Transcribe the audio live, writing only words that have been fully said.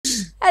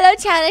Hello，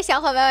 亲爱的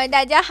小伙伴们，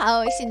大家好，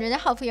我是你们的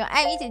好朋友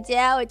艾米姐姐。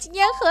我今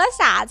天和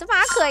傻子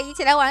马可一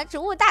起来玩《植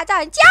物大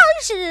战僵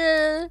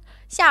尸》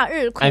向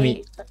日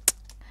葵。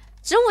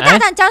植物大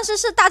战僵尸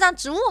是大战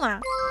植物吗？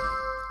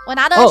我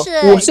拿的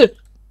是，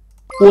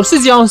我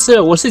是僵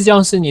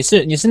尸，你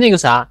是那个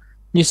啥？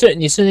你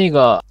是那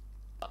个？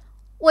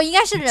我应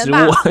该是人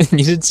吧？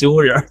你是植物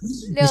人，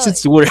你是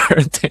植物人，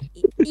对。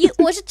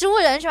我是植物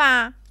人是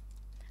吧？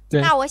对。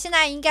那我现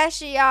在应该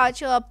是要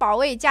这保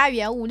卫家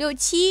园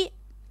567。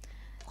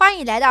欢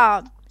迎来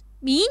到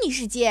迷你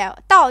世界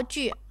道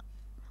具，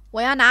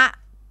我要拿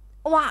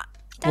哇！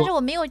但是我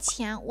没有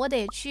钱，我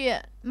得去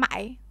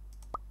买。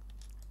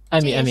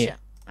艾米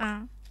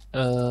啊，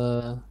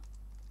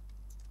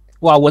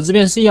哇！我这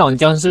边是养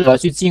僵尸，我要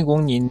去进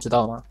攻你，你知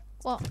道吗？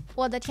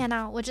我的天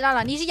哪！我知道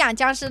了，你是养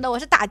僵尸的，我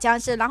是打僵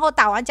尸，然后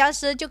打完僵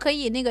尸就可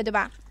以那个对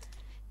吧？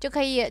就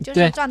可以就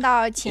是赚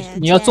到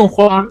钱。你要种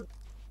花，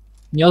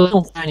你要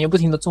不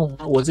停的种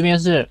花。我这边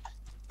是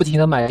不停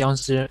的买僵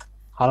尸。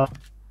好了。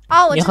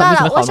哦，我知道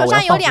了，我手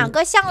上有2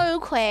个向日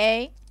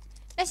葵，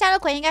那向日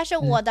葵应该是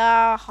我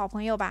的好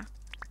朋友吧？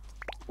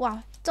哇，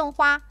种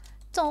花，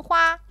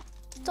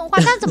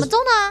但怎么种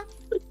呢？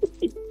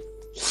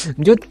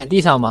你就点地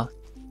上嘛。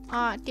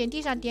啊，点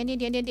地上，点。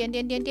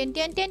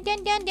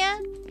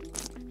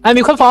艾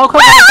米，快跑！哇！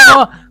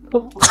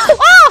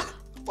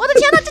我的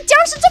天哪，这僵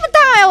尸这么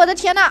大呀！我的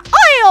天哪！哎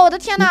呦，我的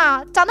天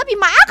哪，长得比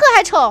马可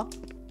还丑。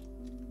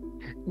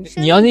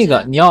你要那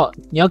个，你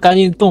要赶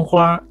紧种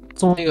花。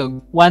种那个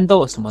豌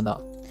豆什么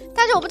的，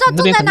但是我不知道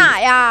种在哪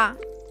呀。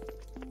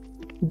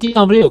你地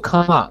上不是有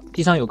坑吗？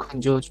地上有坑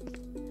你就，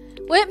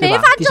我也没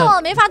法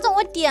种，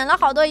我点了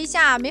好多一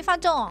下没法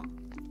种。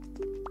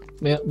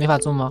没法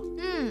种吗？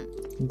嗯。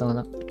你等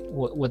等，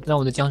我让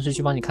我的僵尸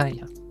去帮你看一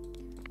下。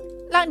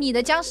让你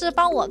的僵尸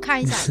帮我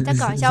看一下，你在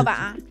搞笑吧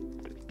啊？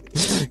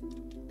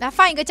来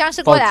放一个僵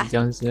尸过来。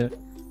僵尸，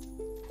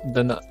你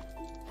等等，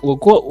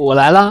我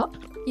来了。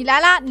你来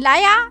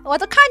呀！我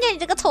都看见你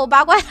这个丑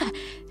八怪了。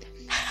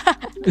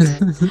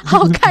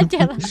我看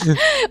见了，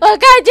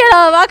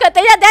马可，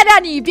等一下，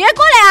你别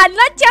过来啊，你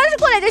让僵尸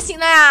过来就行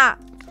了呀。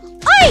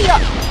哎呦，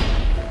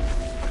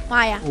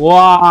妈呀！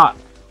哇！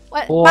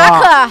马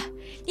可，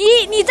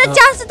你这僵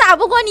尸打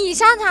不过你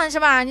上场是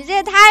吧？你这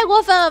也太过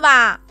分了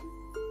吧！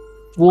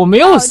我没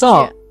有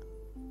上，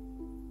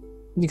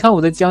你看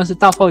我的僵尸，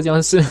大炮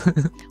僵尸。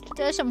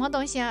这是什么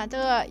东西啊？这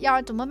个要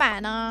怎么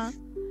买呢？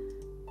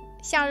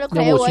向日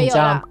葵我有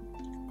了。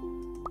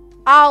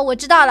哦，我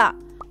知道了。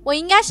我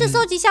应该是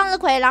收集向日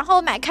葵，然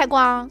后买开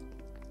光。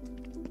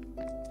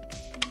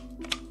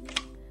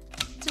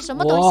这什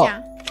么东西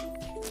啊？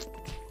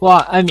哇，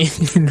艾米，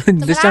你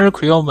的向日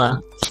葵要满，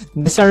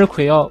你的向日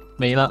葵要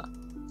没了。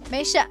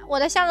没事，我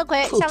的向日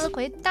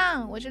葵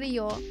蛋，我这里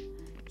有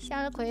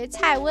向日葵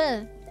菜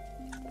问，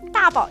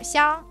大宝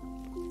箱，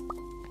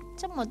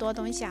这么多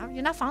东西啊！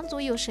原来房主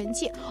有神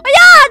器。哎呀，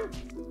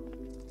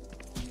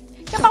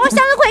要把我向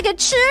日葵给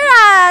吃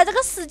了，这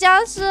个死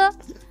僵尸！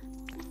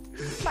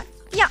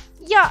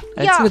呀，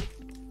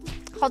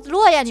好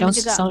弱呀！你们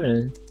这个僵尸伤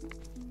人，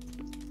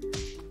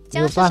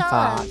僵尸伤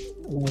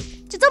人，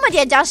就这么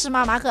点僵尸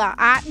吗？马可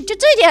啊，你就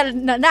这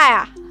点能耐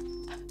啊？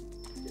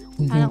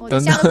完了，我的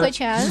向日葵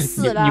全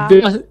死了。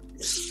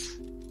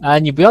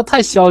你不要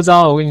太嚣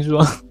张，我跟你说。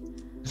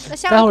我的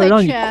向日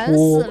葵全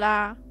死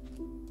了。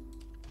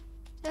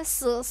这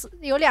死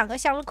有2个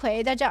向日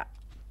葵在这儿，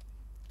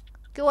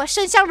给我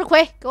生向日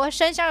葵，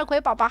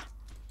宝宝。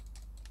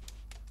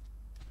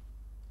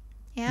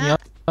你要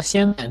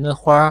先买那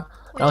花，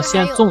然后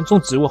先种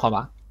植物，好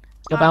吧？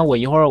要不然我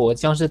一会儿我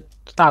僵尸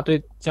大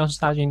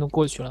军都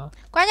过去了。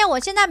关键我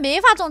现在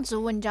没法种植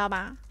物，你知道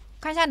吧？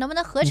看一下能不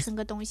能合成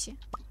个东西。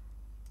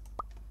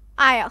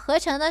哎呀，合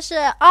成的是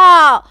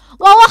哇，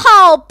我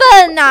好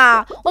笨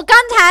呐！我刚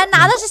才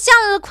拿的是向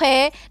日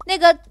葵那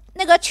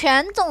个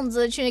全种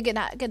子去给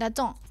它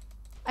种，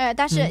哎，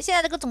但是现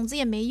在这个种子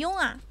也没用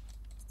啊。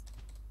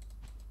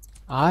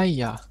哎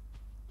呀，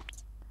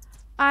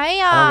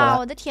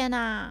我的天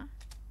哪！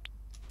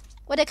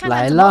我得看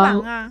看怎么玩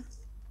啊！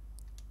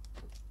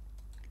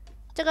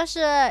这个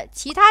是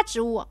其他植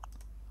物，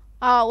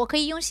我可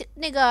以用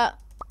那个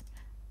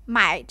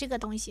买这个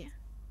东西，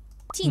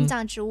近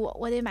战植物，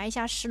我得买一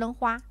下食人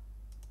花。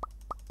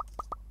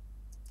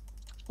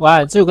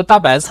哇，这有个大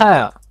白菜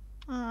啊！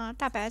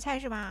大白菜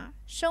是吧？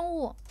生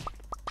物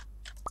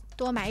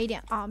多买一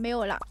点啊，没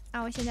有了。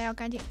那我现在要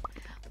赶紧。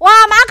哇，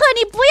马可，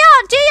你不要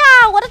这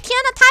样！我的天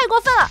哪，太过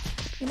分了！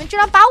你们居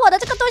然把我的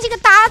这个东西给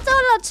打走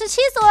了，气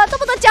死我了！这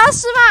么多僵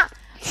尸吗？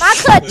马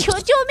可，救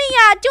命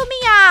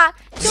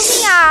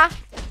啊！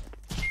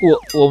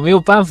我没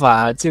有办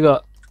法，这个。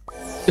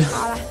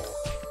好了，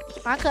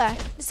马可，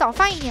你少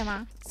放一点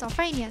嘛，少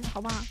放一点，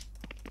好不好？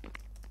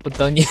我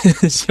等你，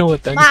行，我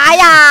等你。妈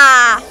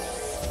呀！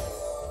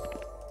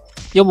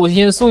要不我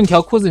先送你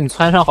条裤子，你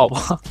穿上好不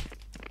好？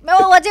没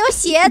有，我只有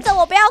鞋子，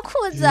我不要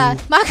裤子。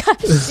马可，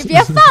你别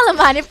放了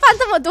嘛，你放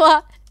这么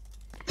多。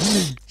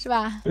是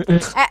吧？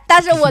哎，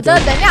但是我的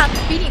能量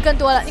比你更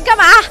多了，你干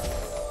嘛？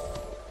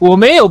我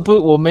没有，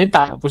我没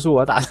打，不是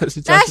我打的，是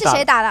僵尸打的。那是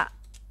谁打的？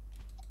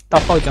大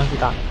炮僵尸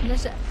打。真的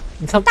是，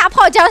你看大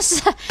炮僵尸，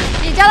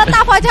你家的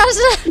大炮僵尸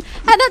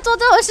还能做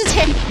这种事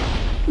情？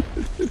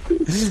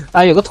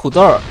啊，有个土豆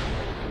儿，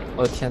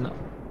我的天哪！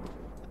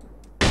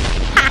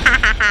哈哈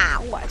哈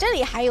哈！我这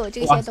里还有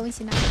这些东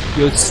西呢。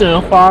有吃人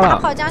花了。大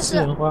炮僵尸。吃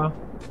人花。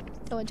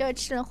我这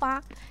吃人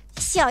花，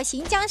小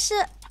型僵尸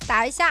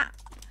打一下，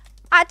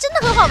啊，真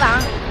的很好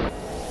玩，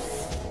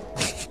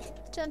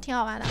真的挺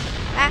好玩的。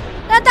哎，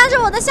但是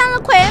我的向日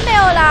葵没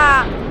有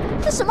了，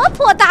这什么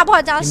破大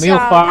炮僵尸啊！没有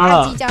花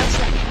了。垃圾僵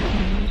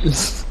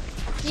尸。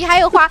你还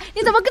有花？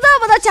你怎么这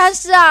么多僵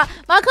尸啊？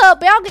马可，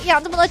不要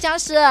养这么多僵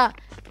尸，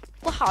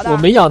不好的。我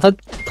没养它，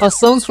它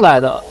生出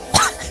来的。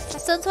它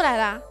生出来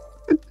的。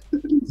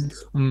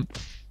嗯。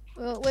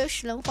我有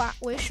食人花，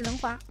我有食人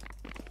花。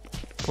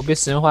我被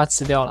食人花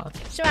吃掉了。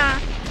是吧？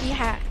厉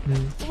害。嗯。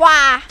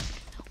哇，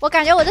我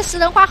感觉我的食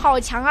人花好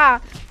强啊！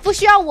不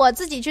需要我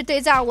自己去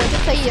对战，我就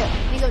可以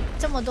那个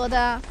这么多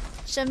的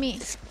生命。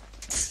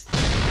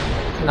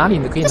哪里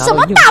你可以拿到？这什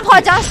么大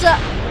炮僵尸？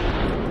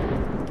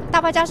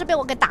大炮僵尸被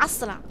我给打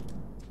死了，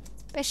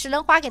被食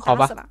人花给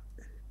打死了。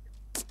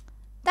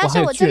但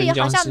是我这里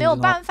好像没有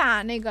办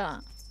法那个，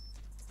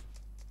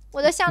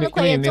我的向日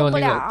葵也种不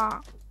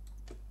了。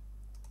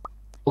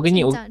我给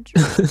你，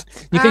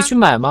你可以去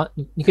买吗？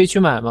你可以去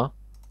买吗？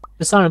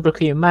这商人不是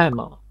可以卖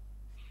吗？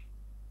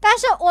但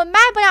是我卖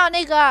不了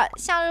那个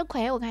向日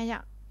葵，我看一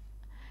下，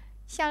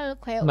向日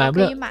葵我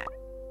可以买。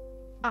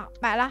啊，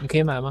买了。你可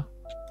以买吗？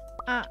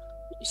啊，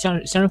向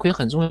日葵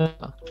很重要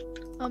啊。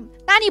嗯，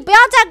那你不要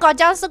再搞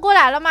僵尸过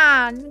来了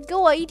嘛！你给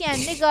我一点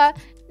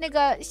那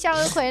个向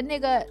日葵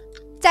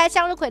摘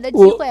向日葵的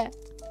机会。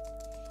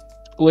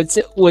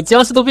我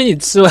僵尸都被你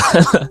吃完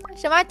了。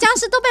什么僵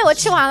尸都被我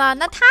吃完了？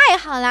那太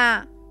好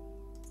啦！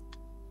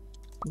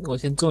我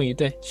先种一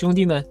对，兄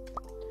弟们，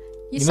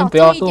你少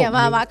种一点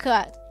吧，马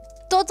可，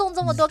多种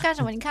这么多干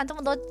什么？你看这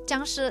么多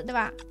僵尸，对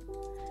吧？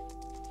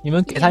你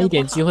们给他一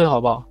点机会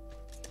好不好？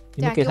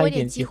你们给他一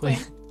点机会，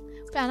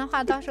不然的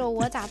话，到时候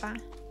我咋办？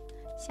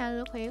向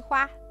日葵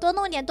花多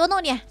弄点，多弄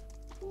点。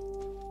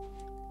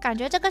感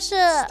觉这个是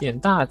点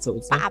大走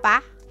之粑粑。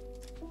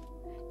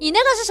你那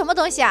个是什么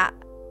东西啊？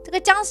这个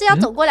僵尸要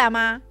走过来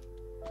吗？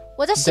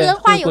我这食人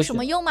花有什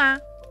么用吗？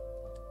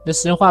那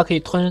食人花可以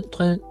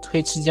可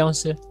以吃僵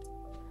尸。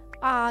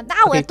啊，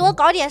那我多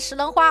搞点食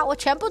人花，我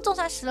全部种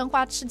上食人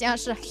花吃僵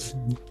尸。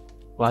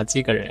哇，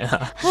这个人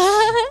啊！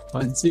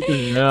哇，这个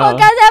人啊！我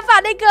刚才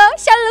把那个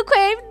向日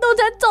葵弄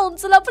成种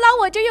子了，不然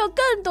我就有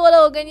更多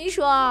了。我跟你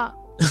说。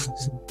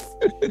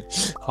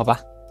好吧。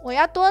我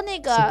要多弄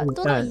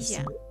一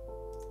些，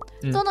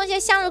多弄些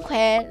向日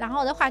葵，然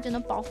后的话就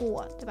能保护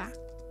我，对吧？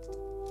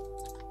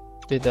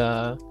对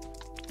的。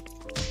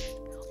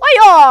哎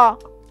呦！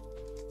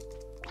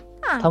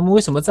他们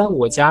为什么在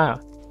我家呀？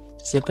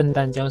这些笨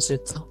蛋僵尸，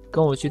走，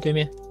跟我去对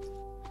面。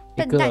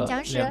笨蛋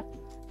僵尸，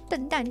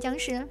笨蛋僵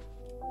尸。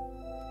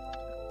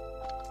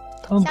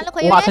向日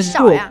葵有点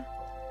少呀。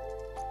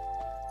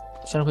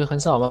向日葵很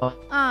少吗？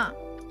啊。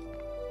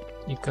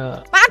一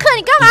个。马可，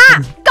你干嘛？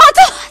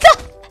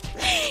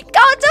搞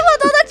这么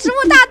多的植物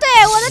大队！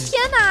我的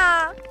天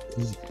哪！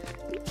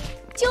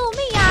救命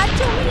呀！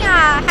救命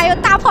呀！还有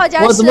大炮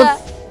僵尸，太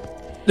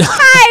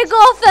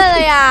过分了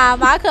呀，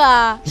马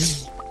可！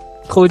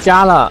偷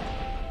家了！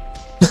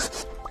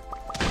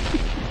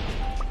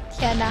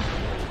天哪！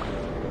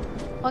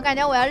我感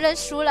觉我要认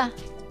输了。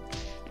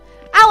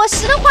啊，我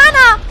食人花呢？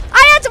哎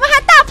呀，怎么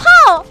还大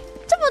炮？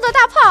这么多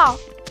大炮！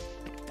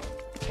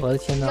我的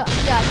天哪！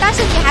但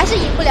是你还是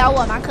赢不了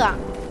我，马可。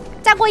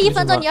再过1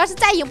分钟，你要是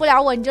再赢不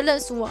了我，你就认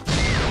输。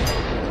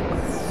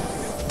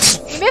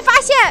你没发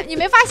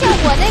现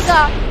我那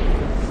个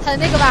很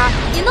那个吧？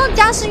你弄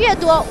僵尸越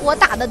多，我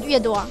打的越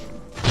多。哇！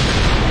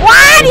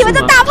你们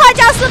的大炮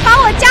僵尸把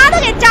我家都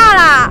给炸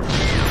了，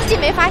自己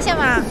没发现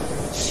吗？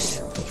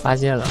发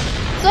现了。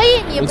所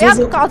以你不要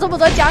搞这么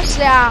多僵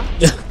尸呀！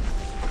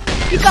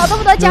你搞这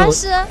么多僵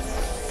尸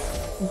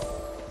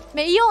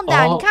没用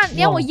的，你看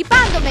连我一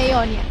半都没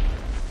有你。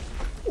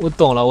我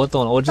懂了，我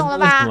懂了，我懂了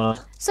吧？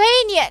所以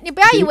你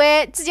不要以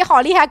为自己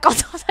好厉害，搞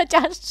这么多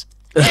僵尸，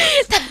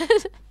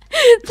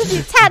自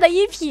己菜的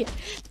一匹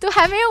都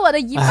还没有我的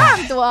一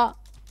半多，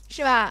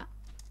是吧？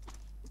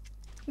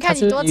你看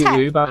你多菜。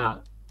有一把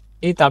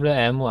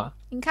AWM 啊！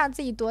你看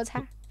自己多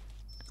菜。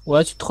我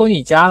要去偷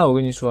你家了，我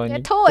跟你说。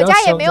你偷我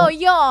家也没有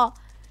用，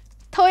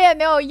偷也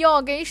没有用，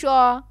我跟你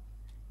说。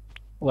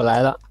我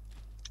来了，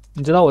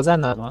你知道我在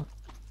哪吗？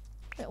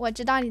我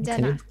知道你在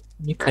哪。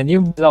你肯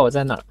定不知道我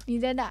在哪。你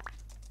在哪？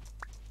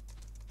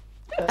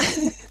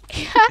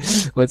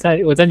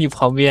我在你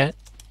旁边。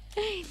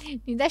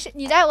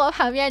你在我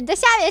旁边，你在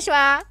下面是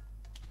吧？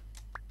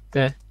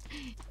对。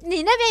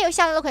你那边有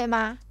向日葵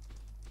吗？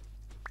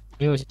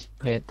没有向日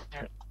葵，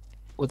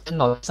我在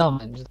脑袋上嘛，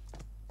你知道。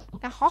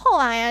哎，好好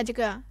玩呀，这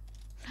个！哎呀，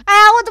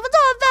我怎么这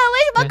么笨？为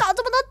什么搞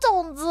这么多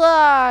种子？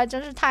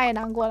真是太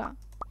难过了。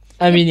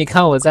艾米，你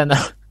看我在哪？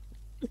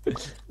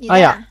哎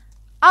呀！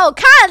哦，我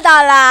看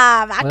到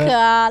了，马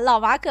可，老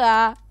马可。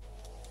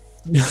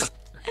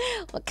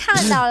我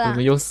看到了。你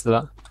们又死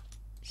了。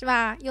是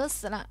吧？又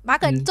死了。马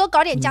可，你多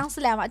搞点僵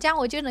尸来嘛，这样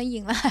我就能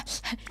赢了。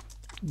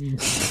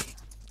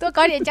多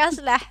搞点僵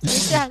尸来，没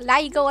事，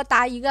来一个我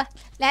打一个，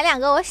来2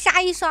个我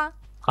杀一双。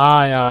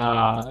哎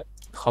呀，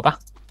好吧。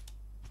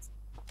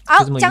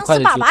好，僵尸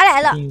爸爸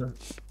来了。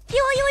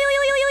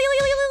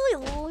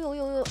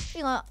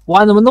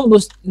哇，怎么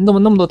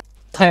那么多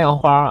太阳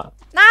花啊？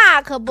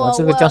那可不，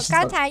这个我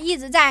刚才一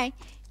直在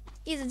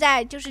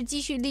就是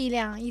积蓄力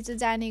量，一直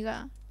在那个。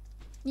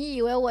你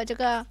以为我这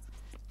个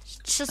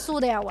吃素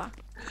的呀我？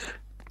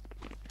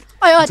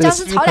哎呦，僵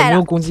尸潮来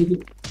了！攻击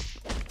力。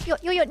哟，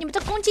你们这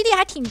攻击力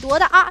还挺多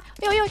的啊！哇，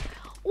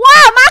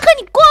马可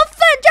你过分，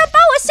居然把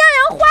我向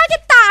阳花给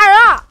打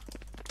了！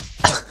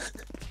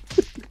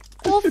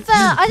过分，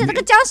而且这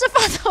个僵尸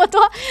放这么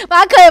多，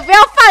马可也不要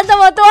放这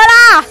么多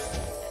啦！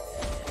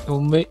我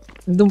没，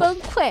你都崩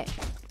溃！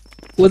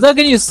我在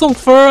给你送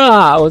分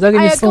啊！我在给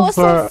你送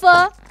分。给我送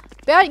分！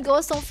不要你给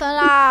我送分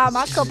啦，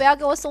马可不要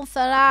给我送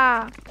分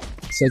啦！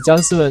小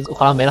僵尸们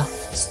好了没了，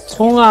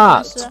冲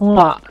啊冲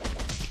啊！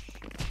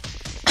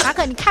马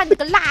可，你看这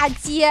个垃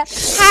圾，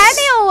还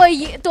没有我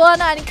多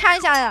呢，你看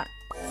一下呀。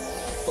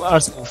我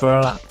25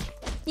分了。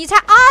你才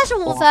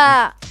25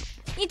分，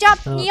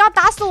你要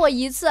打死我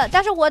一次，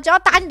但是我只要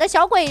打你的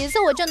小鬼一次，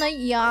我就能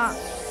赢。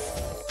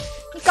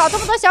你搞这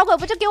么多小鬼，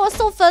不就给我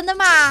送分的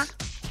吗？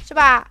是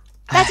吧？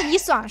但是你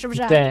爽是不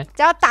是？对，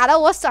只要打得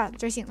我爽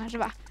就行了，是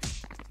吧？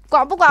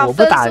广不广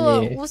分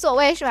数无所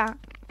谓，是吧？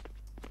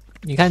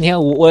你看，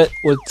我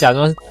假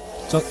装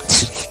装，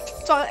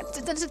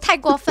这真是太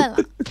过分了。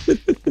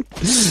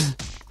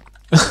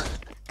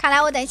看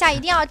来我等一下一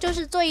定要就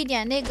是做一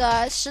点那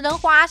个食人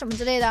花什么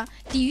之类的，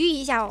抵御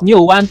一下。你有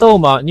豌豆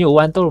吗？有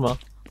豌豆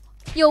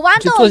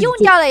用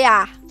掉了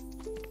呀。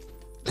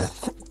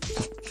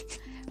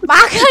马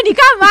可，你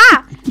干嘛？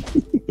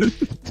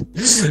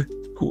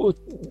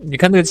你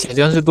看那个小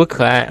僵尸多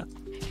可爱啊！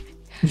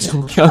你怎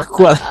么不要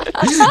过来？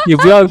你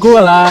不要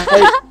过来！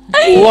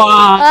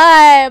哇！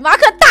哎，马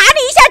可打你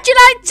一下，居然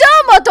这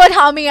么多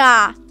条命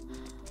啊！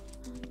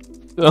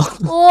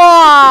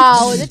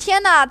哇，我的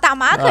天哪，打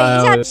马可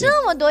一下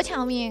这么多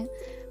条命，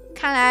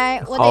看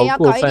来我得要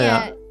搞一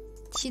点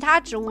其他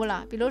植物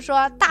了，比如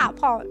说大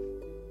炮，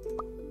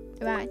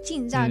对吧？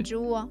近战植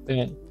物。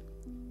对。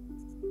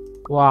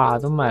哇，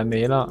都买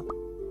没了，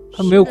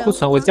他没有库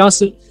存，我僵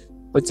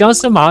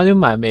尸马上就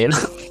买没了。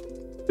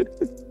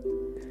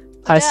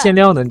它还限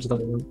量的，你知道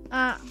吗？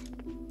啊，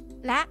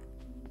来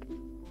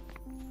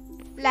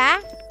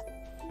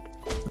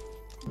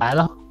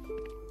了，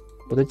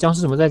我的僵尸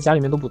怎么在家里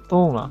面都不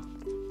动了？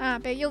啊，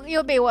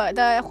又被我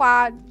的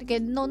花给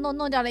弄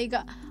掉了一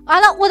个，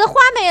完了，我的花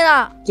没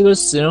了。这个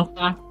食人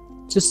花，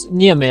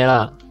你也没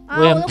了，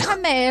我的花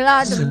没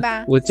了，怎么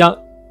办？我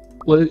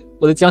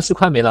的僵尸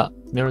快没了，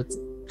没人。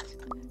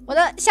我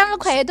的向日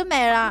葵都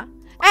没了。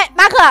哎，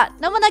马可，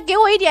能不能给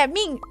我一点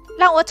命，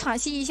让我喘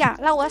息一下，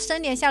让我生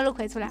点向日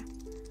葵出来？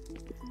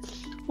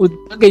我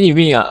不给你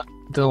命啊！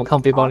等我看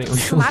我背包里有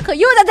没有。马可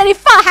又在这里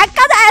放，刚才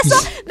还说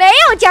没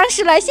有僵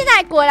尸了，现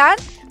在果然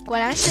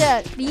是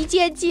离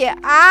间计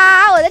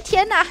啊！我的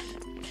天哪，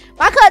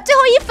马可，最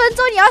后1分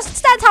钟你要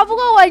擅长不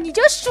过我，你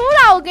就输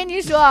了，我跟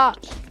你说，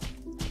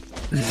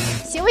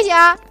行不行？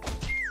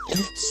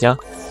行。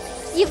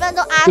1分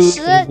钟啊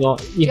！10、9、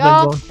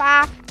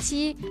8、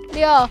7、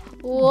6、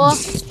5、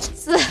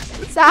4、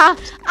3、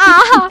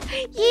2、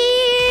1，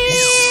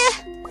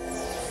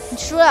你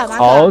输了，马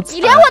可，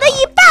你连我的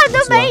一半都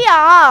没有。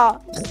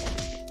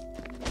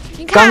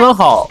你看，刚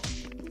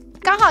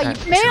好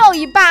没有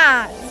一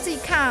半，你自己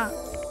看。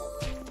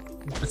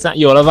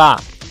有了吧？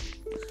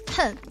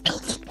哼，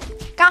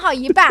刚好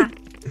一半。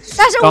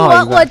但是我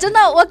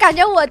感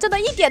觉我真的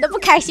一点都不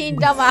开心，你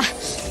知道吗？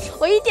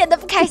我一点都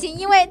不开心，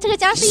因为这个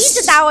僵尸一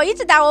直打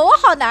我，我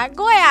好难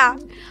过呀，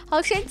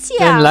好生气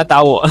啊！你来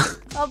打我！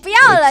我不要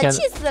了，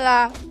气死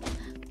了！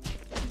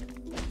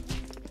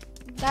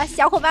来，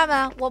小伙伴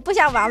们，我不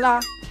想玩了，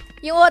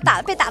因为我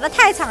被打得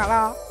太惨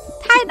了，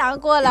太难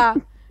过了。